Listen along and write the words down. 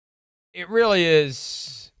It really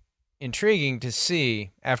is intriguing to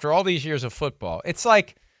see after all these years of football. It's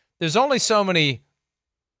like there's only so many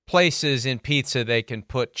places in pizza they can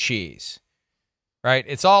put cheese, right?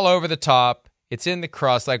 It's all over the top. It's in the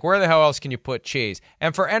crust. Like, where the hell else can you put cheese?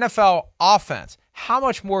 And for NFL offense, how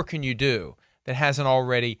much more can you do that hasn't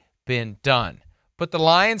already been done? But the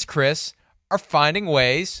Lions, Chris, are finding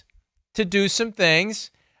ways to do some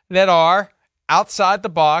things that are outside the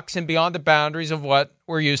box and beyond the boundaries of what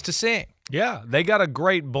we're used to seeing. Yeah, they got a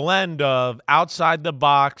great blend of outside the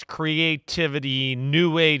box creativity,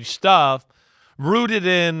 new age stuff rooted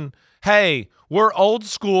in, hey, we're old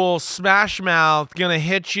school, smash mouth, going to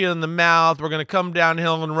hit you in the mouth. We're going to come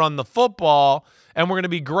downhill and run the football, and we're going to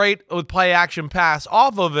be great with play action pass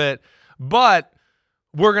off of it, but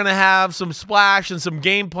we're going to have some splash and some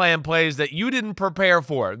game plan plays that you didn't prepare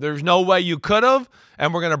for. There's no way you could have,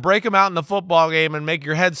 and we're going to break them out in the football game and make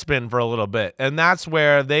your head spin for a little bit. And that's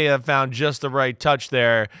where they have found just the right touch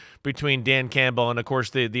there between Dan Campbell and, of course,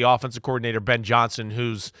 the offensive coordinator, Ben Johnson,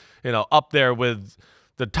 who's, up there with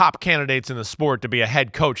the top candidates in the sport to be a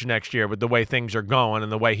head coach next year with the way things are going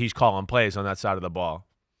and the way he's calling plays on that side of the ball.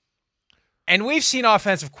 And we've seen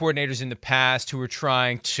offensive coordinators in the past who are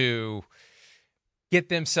trying to get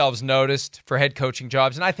themselves noticed for head coaching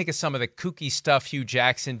jobs. And I think of some of the kooky stuff Hugh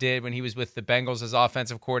Jackson did when he was with the Bengals as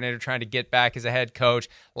offensive coordinator, trying to get back as a head coach,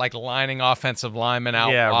 like lining offensive linemen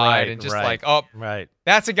out wide and just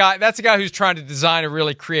that's a guy who's trying to design a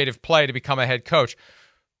really creative play to become a head coach.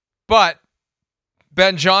 But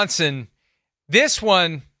Ben Johnson, this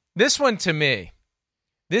one to me,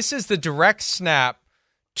 this is the direct snap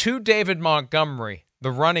to David Montgomery,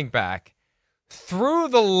 the running back, through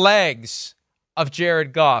the legs of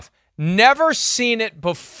Jared Goff. Never seen it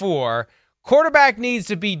before. Quarterback needs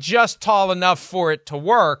to be just tall enough for it to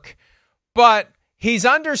work, but he's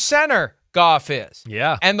under center, Goff is.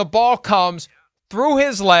 Yeah. And the ball comes through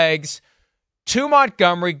his legs to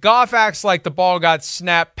Montgomery. Goff acts like the ball got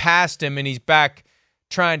snapped past him and he's back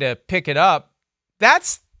trying to pick it up.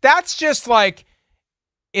 That's just like,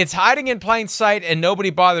 it's hiding in plain sight and nobody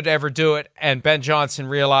bothered to ever do it. And Ben Johnson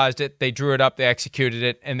realized it. They drew it up. They executed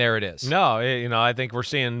it. And there it is. No, I think we're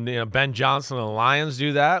seeing Ben Johnson and the Lions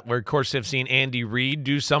do that. Where, of course, have seen Andy Reid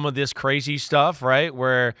do some of this crazy stuff, right?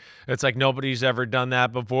 Where it's like nobody's ever done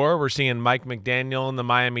that before. We're seeing Mike McDaniel and the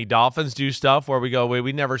Miami Dolphins do stuff where we go, wait,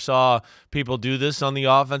 we never saw people do this on the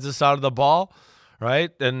offensive side of the ball,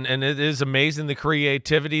 right? And it is amazing the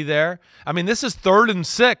creativity there. I mean, this is 3rd and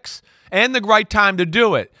 6. And the right time to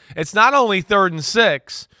do it. It's not only 3rd and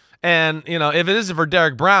 6, and if it isn't for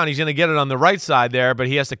Derek Brown, he's going to get it on the right side there, but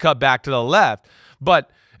he has to cut back to the left.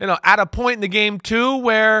 But at a point in the game too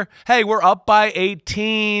where, hey, we're up by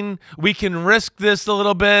 18, we can risk this a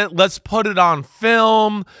little bit. Let's put it on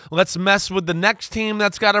film. Let's mess with the next team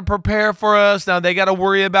that's got to prepare for us. Now they got to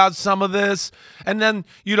worry about some of this. And then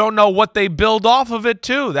you don't know what they build off of it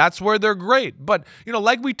too. That's where they're great. But,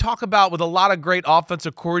 like we talk about with a lot of great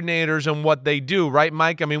offensive coordinators and what they do, right,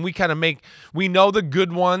 Mike? I mean, we know the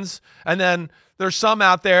good ones, and then there's some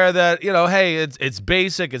out there that, hey, it's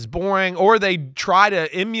basic, it's boring, or they try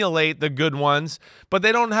to emulate the good ones, but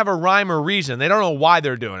they don't have a rhyme or reason. They don't know why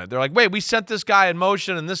they're doing it. They're like, wait, we sent this guy in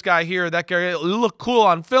motion and this guy here, that guy, it looked cool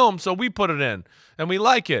on film, so we put it in, and we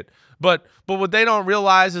like it. But what they don't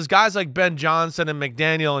realize is guys like Ben Johnson and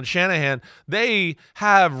McDaniel and Shanahan, they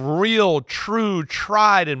have real, true,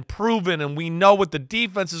 tried and proven, and we know what the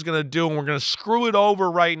defense is going to do, and we're going to screw it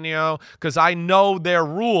over right now because I know their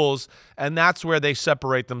rules, and that's where they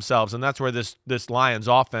separate themselves, and that's where this Lions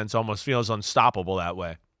offense almost feels unstoppable that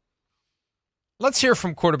way. Let's hear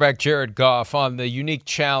from quarterback Jared Goff on the unique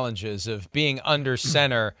challenges of being under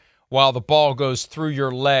center while the ball goes through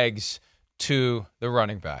your legs to the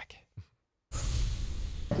running back.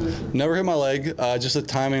 Never hit my leg. Just the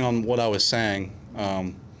timing on what I was saying.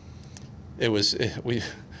 We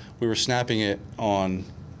were snapping it on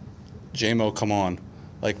JMO, come on,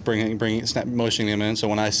 like motioning him in. So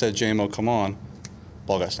when I said JMO, come on,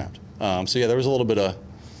 ball got snapped. So yeah, there was a little bit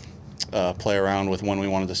of play around with when we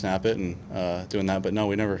wanted to snap it and doing that. But no,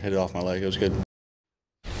 we never hit it off my leg. It was good.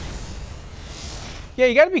 Yeah,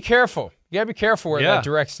 you got to be careful. You got to be careful where that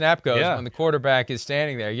direct snap goes when the quarterback is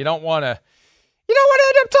standing there. You don't want to. You don't want to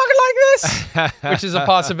end up talking like this, which is a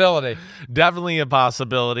possibility. Definitely a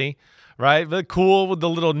possibility, right? But cool with the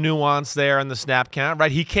little nuance there in the snap count,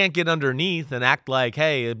 right? He can't get underneath and act like,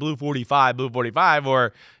 hey, blue 45,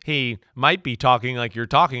 or he might be talking like you're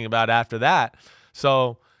talking about after that.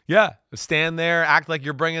 So, yeah, stand there, act like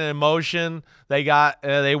you're bringing in motion.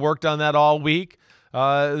 They worked on that all week.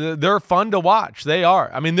 They're fun to watch. They are.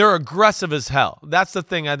 I mean, they're aggressive as hell. That's the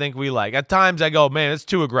thing I think we like. At times I go, man, it's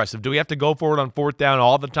too aggressive. Do we have to go for it on fourth down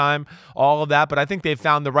all the time? All of that. But I think they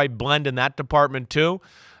found the right blend in that department too.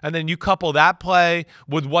 And then you couple that play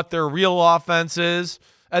with what their real offense is.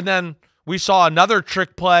 And then we saw another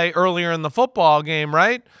trick play earlier in the football game,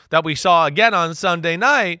 right? That we saw again on Sunday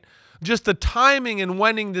night. Just the timing and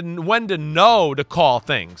when to know to call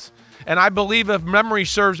things. And I believe, if memory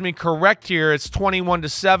serves me correct here, it's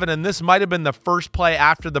 21-7, and this might have been the first play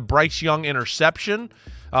after the Bryce Young interception.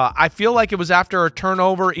 I feel like it was after a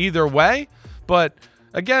turnover either way, but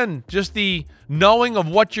again, just the knowing of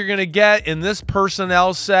what you're going to get in this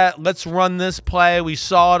personnel set. Let's run this play. We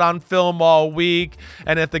saw it on film all week.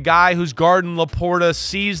 And if the guy who's guarding Laporta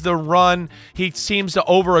sees the run, he seems to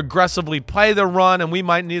over-aggressively play the run, and we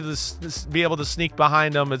might need to be able to sneak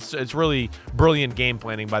behind him. It's really brilliant game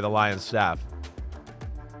planning by the Lions staff.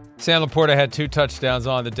 Sam Laporta had 2 touchdowns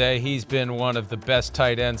on the day. He's been one of the best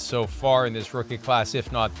tight ends so far in this rookie class,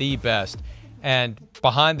 if not the best. And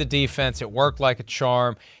behind the defense, it worked like a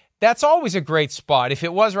charm. That's always a great spot. If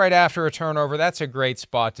it was right after a turnover, that's a great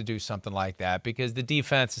spot to do something like that, because the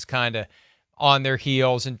defense is kind of on their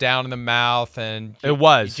heels and down in the mouth. And it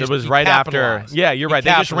was right after. Yeah, you're right.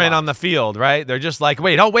 They just ran on the field, right? They're just like,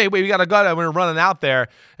 wait, we got to go. And we're running out there.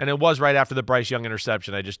 And it was right after the Bryce Young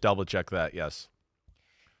interception. I just double-checked that, yes.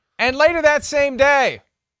 And later that same day,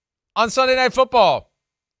 on Sunday Night Football,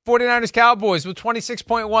 49ers Cowboys with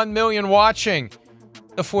 26.1 million watching.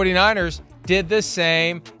 The 49ers did the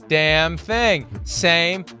same damn thing.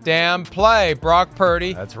 Same damn play. Brock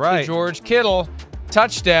Purdy. That's right. To George Kittle.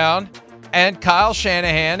 Touchdown. And Kyle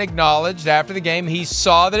Shanahan acknowledged after the game he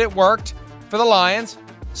saw that it worked for the Lions.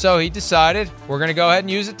 So he decided we're going to go ahead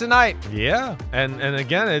and use it tonight. Yeah. And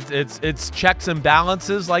again, it's checks and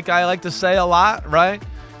balances, like I like to say a lot, right?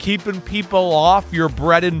 Keeping people off your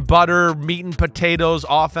bread and butter, meat and potatoes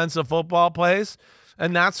offensive football plays.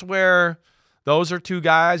 And that's where those are 2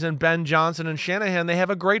 guys, and Ben Johnson and Shanahan, they have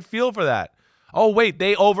a great feel for that. Oh, wait,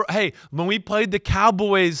 hey, when we played the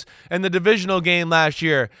Cowboys in the divisional game last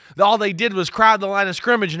year, all they did was crowd the line of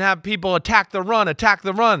scrimmage and have people attack the run.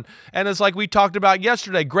 And it's like we talked about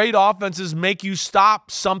yesterday. Great offenses make you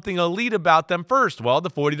stop something elite about them first. Well, the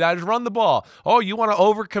 49ers run the ball. Oh, you want to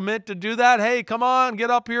overcommit to do that? Hey, come on, get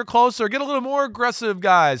up here closer. Get a little more aggressive,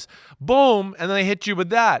 guys. Boom, and then they hit you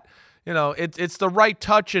with that. You know, it's the right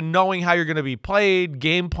touch and knowing how you're going to be played,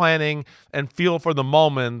 game planning, and feel for the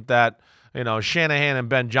moment that, you know, Shanahan and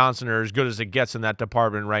Ben Johnson are as good as it gets in that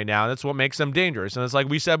department right now. That's what makes them dangerous. And it's like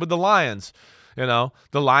we said with the Lions. You know,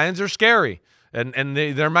 the Lions are scary. And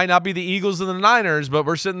there might not be the Eagles and the Niners, but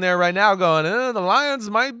we're sitting there right now going, the Lions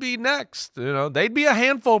might be next. You know, they'd be a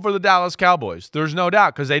handful for the Dallas Cowboys. There's no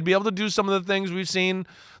doubt, because they'd be able to do some of the things we've seen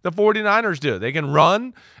the 49ers do. They can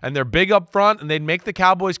run, and they're big up front, and they'd make the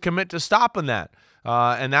Cowboys commit to stopping that.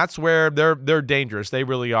 And that's where they're dangerous. They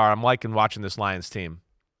really are. I'm liking watching this Lions team.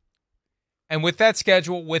 And with that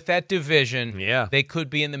schedule, with that division, yeah, they could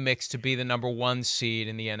be in the mix to be the number 1 seed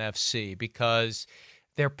in the NFC, because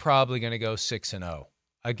they're probably going to go 6-0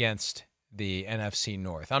 against the NFC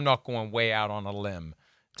North. I'm not going way out on a limb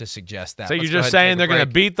to suggest that. So you're just saying they're going to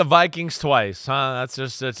beat the Vikings twice, huh? It's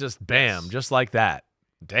just bam, just like that.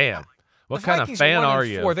 Damn. What kind of fan are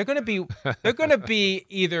you? They're going to be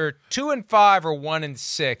either 2-5 or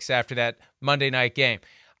 1-6 after that Monday night game.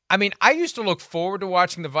 I mean, I used to look forward to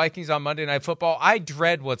watching the Vikings on Monday Night Football. I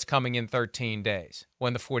dread what's coming in 13 days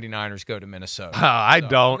when the 49ers go to Minnesota. I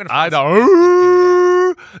don't.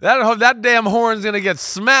 That damn horn's going to get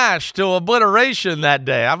smashed to obliteration that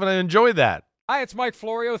day. I'm going to enjoy that. Hi, it's Mike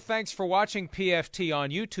Florio. Thanks for watching PFT on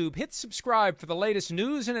YouTube. Hit subscribe for the latest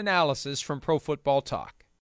news and analysis from Pro Football Talk.